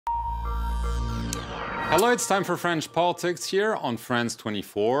Hello, it's time for French Politics here on France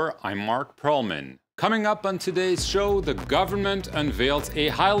 24. I'm Mark Perlman. Coming up on today's show, the government unveils a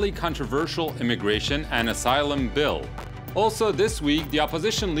highly controversial immigration and asylum bill. Also this week, the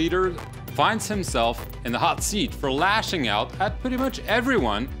opposition leader finds himself in the hot seat for lashing out at pretty much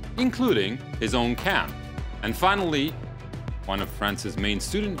everyone, including his own camp. And finally, one of France's main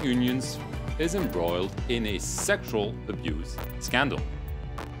student unions is embroiled in a sexual abuse scandal.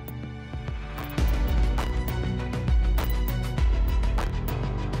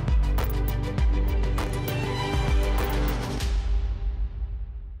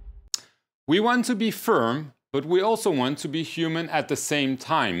 We want to be firm, but we also want to be human at the same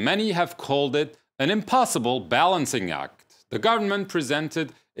time. Many have called it an impossible balancing act. The government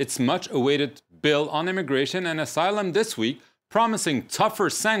presented its much-awaited bill on immigration and asylum this week, promising tougher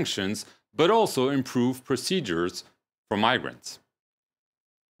sanctions, but also improved procedures for migrants.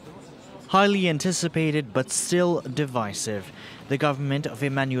 Highly anticipated but still divisive, the government of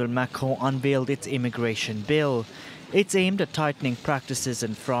Emmanuel Macron unveiled its immigration bill. It's aimed at tightening practices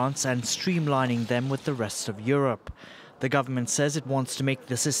in France and streamlining them with the rest of Europe. The government says it wants to make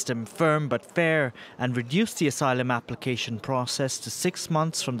the system firm but fair and reduce the asylum application process to 6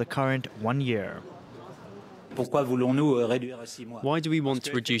 months from the current 1 year. Why do we want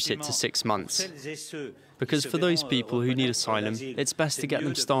to reduce it to 6 months? Because for those people who need asylum, it's best to get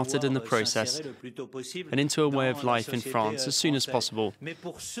them started in the process and into a way of life in France as soon as possible.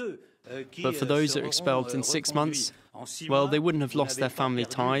 But for those that are expelled in 6 months, well, they wouldn't have lost their family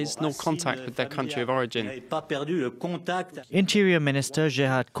ties nor contact with their country of origin. Interior Minister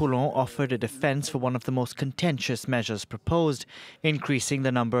Gérard Collomb offered a defense for one of the most contentious measures proposed, increasing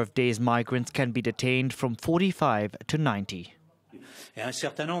the number of days migrants can be detained from 45 to 90.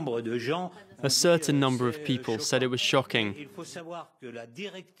 A certain number of people said it was shocking.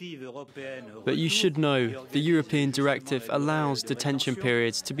 But you should know the European directive allows detention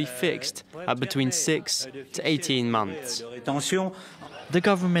periods to be fixed at between 6 to 18 months. The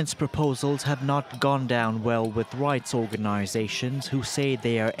government's proposals have not gone down well with rights organizations who say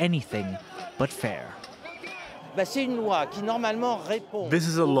they are anything but fair. This is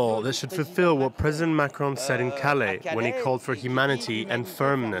a law that should fulfill what President Macron said in Calais when he called for humanity and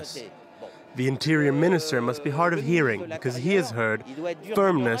firmness. The Interior Minister must be hard of hearing because he has heard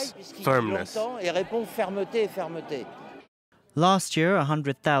firmness, firmness. Last year,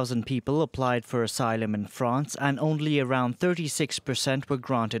 100,000 people applied for asylum in France and only around 36% were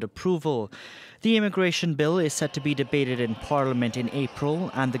granted approval. The immigration bill is set to be debated in Parliament in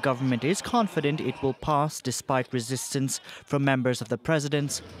April, and the government is confident it will pass despite resistance from members of the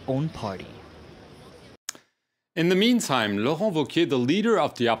president's own party. In the meantime, Laurent Wauquiez, the leader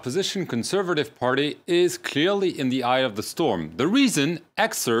of the opposition Conservative Party, is clearly in the eye of the storm. The reason?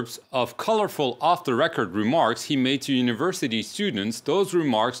 Excerpts of colorful off-the-record remarks he made to university students. Those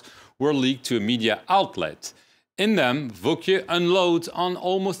remarks were leaked to a media outlet. In them, Wauquiez unloads on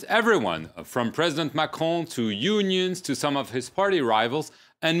almost everyone, from President Macron to unions to some of his party rivals,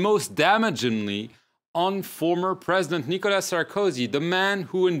 and most damagingly on former President Nicolas Sarkozy, the man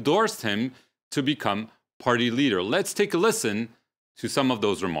who endorsed him to become party leader. Let's take a listen to some of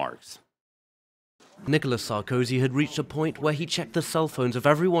those remarks. Nicolas Sarkozy had reached a point where he checked the cell phones of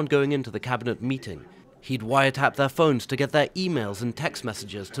everyone going into the cabinet meeting. He'd wiretap their phones to get their emails and text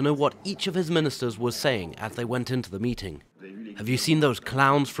messages to know what each of his ministers was saying as they went into the meeting. Have you seen those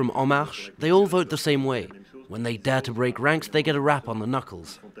clowns from En Marche? They all vote the same way. When they dare to break ranks, they get a rap on the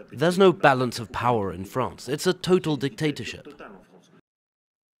knuckles. There's no balance of power in France. It's a total dictatorship.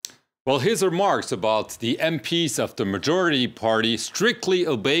 Well, his remarks about the MPs of the majority party strictly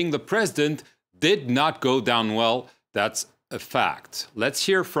obeying the president did not go down well. That's a fact. Let's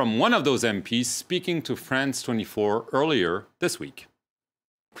hear from one of those MPs speaking to France 24 earlier this week.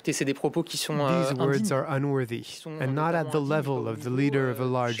 These words are unworthy and not at the level of the leader of a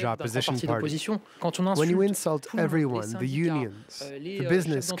large opposition party. When you insult everyone, the unions, the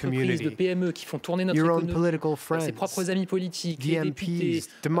business community, your own political friends, the MPs,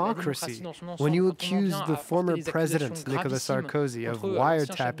 democracy, when you accuse the former president, Nicolas Sarkozy, of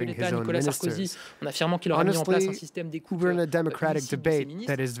wiretapping his own ministers, honestly, we're in a democratic debate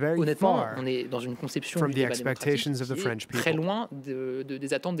that is very far from the expectations of the French people.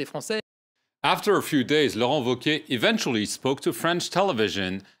 After a few days, Laurent Wauquiez eventually spoke to French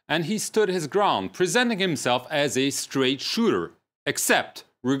television, and he stood his ground, presenting himself as a straight shooter, except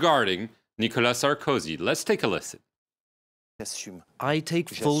regarding Nicolas Sarkozy. Let's take a listen. I take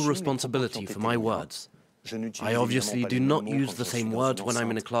full responsibility for my words. I obviously do not use the same words when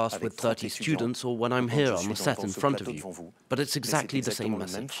I'm in a class with 30 students or when I'm here on the set in front of you, but it's exactly the same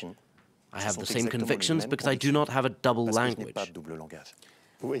message. I have the same convictions because I do not have a double language.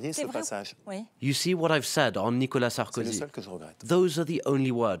 You see what I've said on Nicolas Sarkozy? Those are the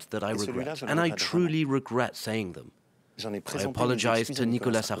only words that I regret, and I truly regret saying them. I apologize to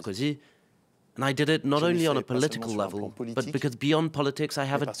Nicolas Sarkozy, and I did it not only on a political level, but because beyond politics I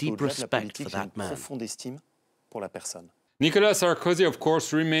have a deep respect for that man. Nicolas Sarkozy, of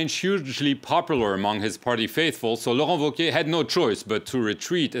course, remained hugely popular among his party faithful, so Laurent Wauquiez had no choice but to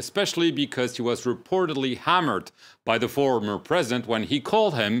retreat, especially because he was reportedly hammered by the former president when he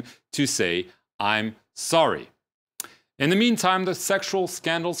called him to say, "I'm sorry." In the meantime, the sexual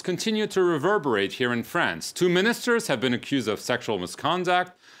scandals continue to reverberate here in France. 2 ministers have been accused of sexual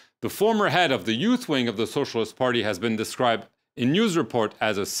misconduct. The former head of the youth wing of the Socialist Party has been described in news report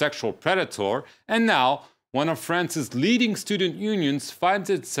as a sexual predator, and now one of France's leading student unions finds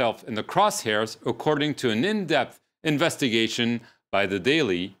itself in the crosshairs, according to an in-depth investigation by the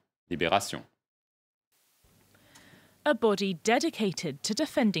daily Libération. A body dedicated to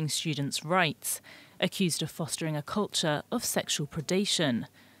defending students' rights, accused of fostering a culture of sexual predation.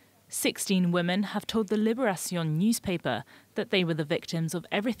 16 women have told the Libération newspaper that they were the victims of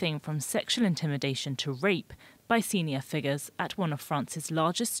everything from sexual intimidation to rape by senior figures at one of France's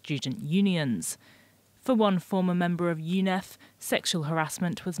largest student unions. For one former member of UNEF, sexual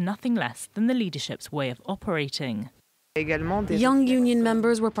harassment was nothing less than the leadership's way of operating. Young union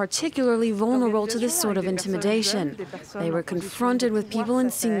members were particularly vulnerable to this sort of intimidation. They were confronted with people in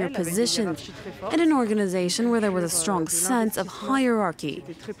senior positions in an organization where there was a strong sense of hierarchy.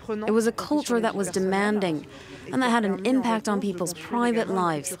 It was a culture that was demanding and that had an impact on people's private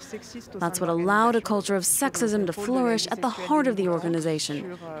lives. That's what allowed a culture of sexism to flourish at the heart of the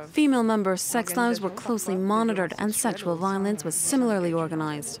organization. Female members' sex lives were closely monitored and sexual violence was similarly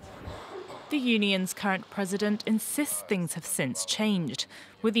organized. The union's current president insists things have since changed,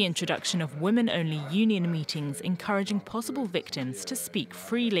 with the introduction of women-only union meetings encouraging possible victims to speak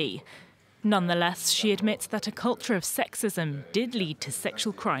freely. Nonetheless, she admits that a culture of sexism did lead to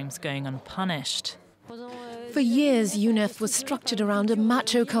sexual crimes going unpunished. For years, UNEF was structured around a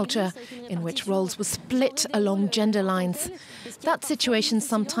macho culture in which roles were split along gender lines. That situation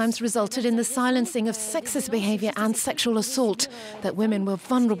sometimes resulted in the silencing of sexist behaviour and sexual assault that women were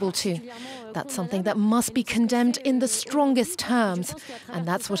vulnerable to. That's something that must be condemned in the strongest terms, and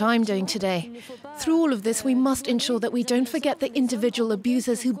that's what I'm doing today. Through all of this, we must ensure that we don't forget the individual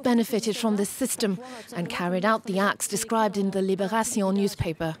abusers who benefited from this system and carried out the acts described in the Libération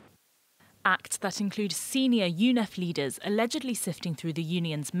newspaper. Acts that include senior UNEF leaders allegedly sifting through the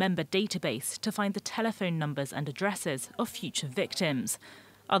union's member database to find the telephone numbers and addresses of future victims.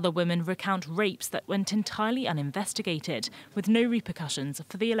 Other women recount rapes that went entirely uninvestigated, with no repercussions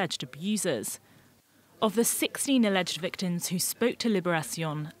for the alleged abusers. Of the 16 alleged victims who spoke to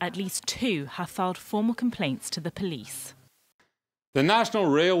Libération, at least 2 have filed formal complaints to the police. The National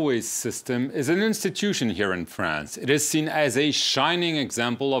Railways system is an institution here in France. It is seen as a shining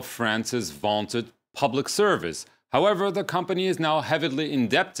example of France's vaunted public service. However, the company is now heavily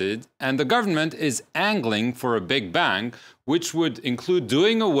indebted, and the government is angling for a big bang, which would include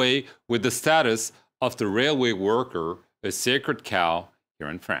doing away with the status of the railway worker, a sacred cow here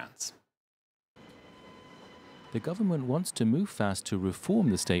in France. The government wants to move fast to reform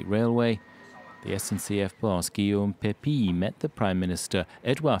the state railway. The SNCF boss Guillaume Pepy met the Prime Minister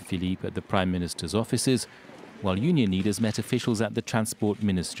Edouard Philippe at the Prime Minister's offices, while union leaders met officials at the Transport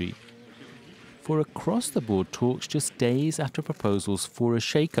Ministry. For across-the-board talks just days after proposals for a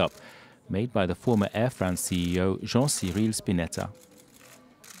shake-up made by the former Air France CEO Jean-Cyril Spinetta.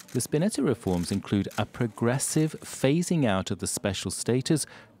 The Spinetta reforms include a progressive phasing out of the special status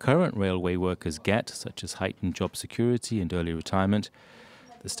current railway workers get, such as heightened job security and early retirement.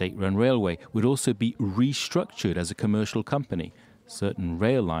 The state-run railway would also be restructured as a commercial company. Certain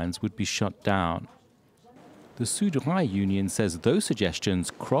rail lines would be shut down. The Sudrail union says those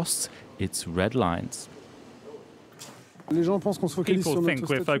suggestions cross its red lines. People think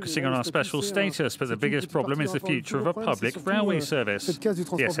we're focusing on our special status, but the biggest problem is the future of a public railway service. The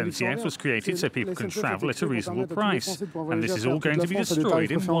SNCF was created so people can travel at a reasonable price, and this is all going to be destroyed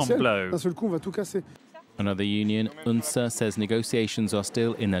in one blow. Another union, UNSA, says negotiations are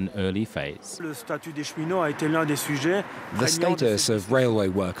still in an early phase. The status of railway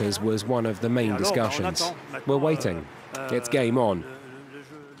workers was one of the main discussions. We're waiting. It's game on.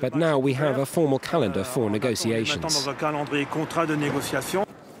 But now we have a formal calendar for negotiations.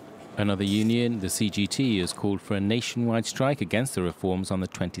 Another union, the CGT, has called for a nationwide strike against the reforms on the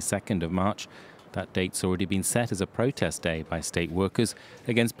 22nd of March. That date's already been set as a protest day by state workers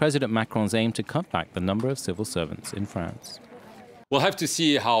against President Macron's aim to cut back the number of civil servants in France. We'll have to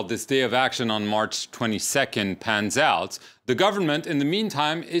see how this day of action on March 22nd pans out. The government, in the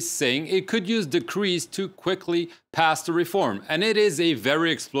meantime, is saying it could use decrees to quickly pass the reform. And it is a very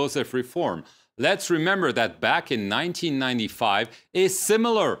explosive reform. Let's remember that back in 1995, a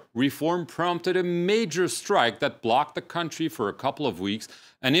similar reform prompted a major strike that blocked the country for a couple of weeks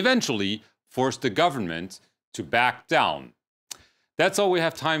and eventually forced the government to back down. That's all we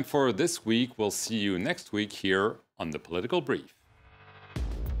have time for this week. We'll see you next week here on The Political Brief.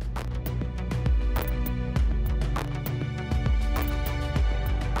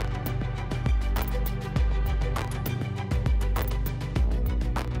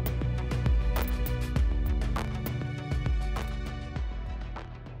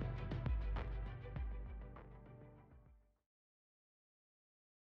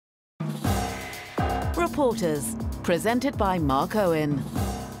 Reporters, presented by Mark Owen.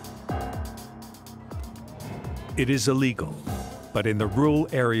 It is illegal, but in the rural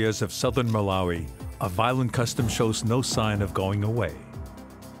areas of southern Malawi, a violent custom shows no sign of going away.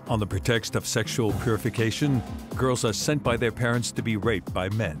 On the pretext of sexual purification, girls are sent by their parents to be raped by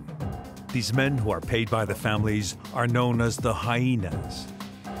men. These men, who are paid by the families, are known as the hyenas.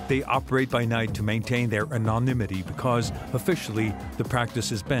 They operate by night to maintain their anonymity because, officially, the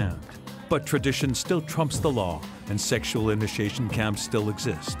practice is banned. But tradition still trumps the law, and sexual initiation camps still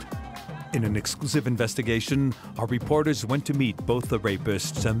exist. In an exclusive investigation, our reporters went to meet both the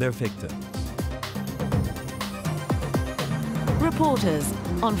rapists and their victims. Reporters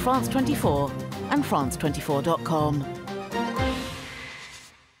on France 24 and France24.com.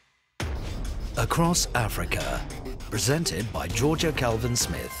 Across Africa, presented by Georgia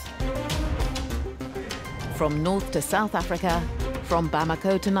Calvin-Smith. From North to South Africa, from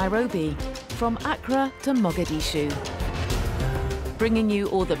Bamako to Nairobi, from Accra to Mogadishu. Bringing you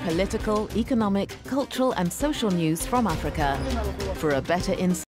all the political, economic, cultural and social news from Africa for a better insight.